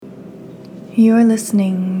You're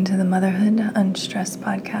listening to the Motherhood Unstressed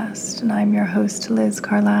podcast, and I'm your host, Liz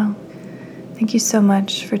Carlisle. Thank you so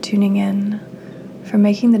much for tuning in, for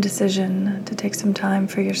making the decision to take some time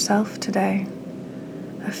for yourself today.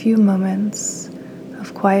 A few moments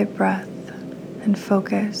of quiet breath and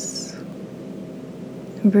focus,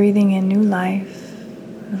 breathing in new life,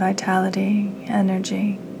 vitality,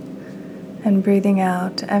 energy, and breathing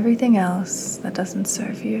out everything else that doesn't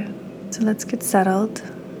serve you. So let's get settled.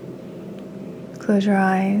 Close your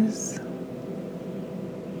eyes.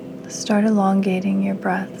 Start elongating your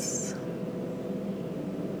breaths.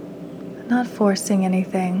 Not forcing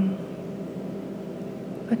anything,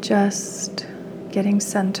 but just getting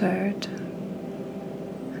centered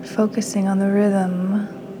and focusing on the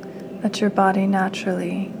rhythm that your body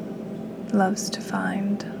naturally loves to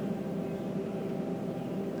find.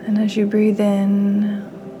 And as you breathe in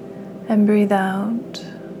and breathe out,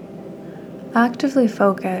 actively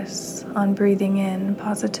focus on breathing in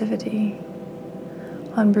positivity,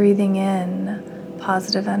 on breathing in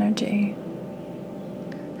positive energy,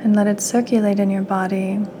 and let it circulate in your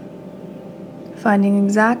body, finding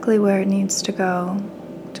exactly where it needs to go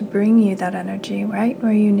to bring you that energy right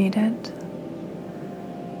where you need it.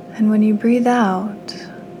 And when you breathe out,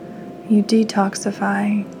 you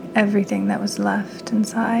detoxify everything that was left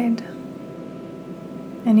inside.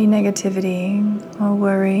 Any negativity or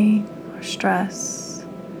worry, stress,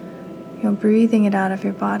 you're breathing it out of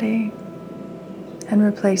your body and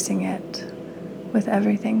replacing it with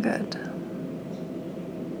everything good.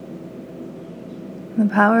 The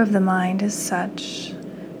power of the mind is such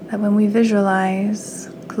that when we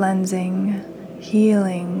visualize cleansing,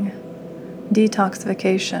 healing,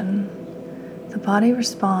 detoxification, the body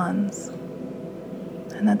responds.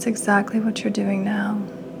 And that's exactly what you're doing now.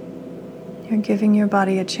 You're giving your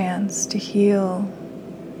body a chance to heal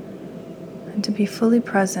and to be fully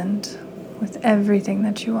present with everything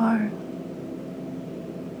that you are.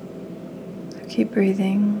 So keep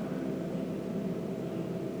breathing.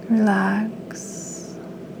 Relax.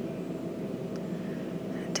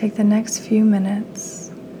 And take the next few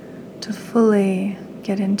minutes to fully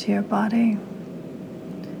get into your body,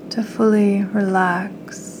 to fully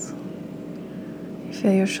relax. You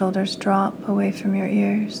feel your shoulders drop away from your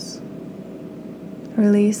ears.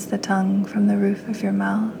 Release the tongue from the roof of your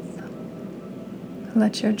mouth.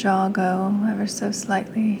 Let your jaw go ever so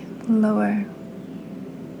slightly lower.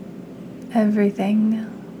 Everything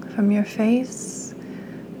from your face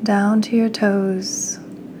down to your toes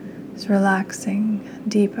is relaxing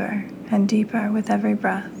deeper and deeper with every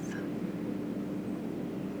breath.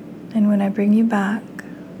 And when I bring you back,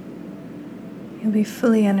 you'll be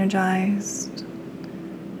fully energized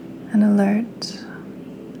and alert,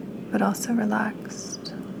 but also relaxed.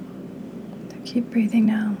 So keep breathing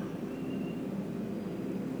now.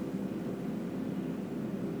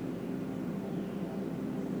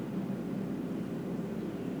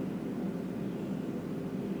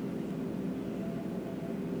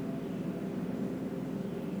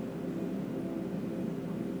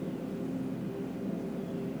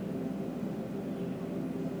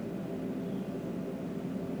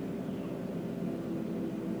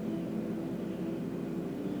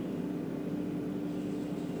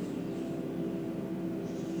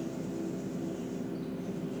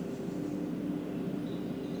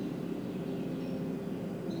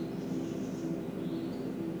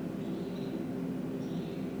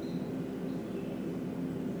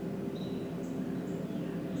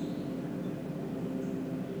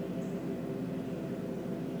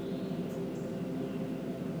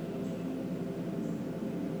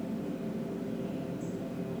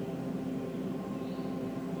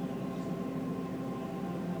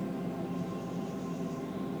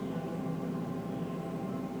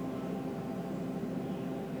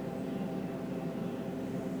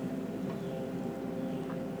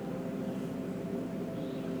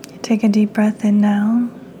 Take a deep breath in now.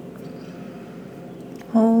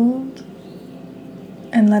 Hold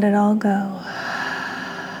and let it all go.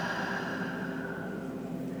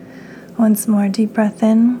 Once more, deep breath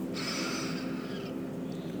in.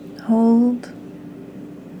 Hold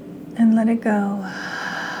and let it go.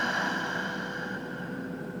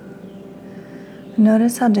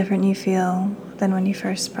 Notice how different you feel than when you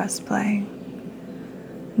first pressed play.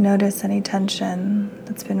 Notice any tension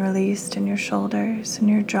that's been released in your shoulders, in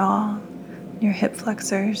your jaw, your hip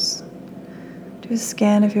flexors. Do a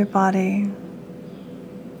scan of your body,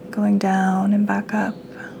 going down and back up.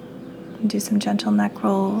 And do some gentle neck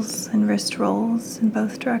rolls and wrist rolls in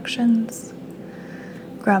both directions.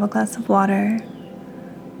 Grab a glass of water,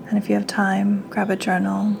 and if you have time, grab a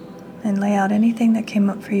journal and lay out anything that came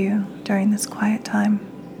up for you during this quiet time.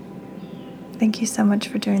 Thank you so much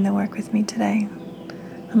for doing the work with me today.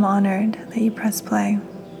 I'm honored that you pressed play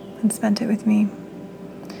and spent it with me.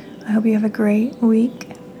 I hope you have a great week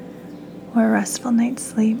or a restful night's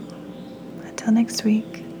sleep. Until next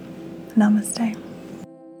week, namaste.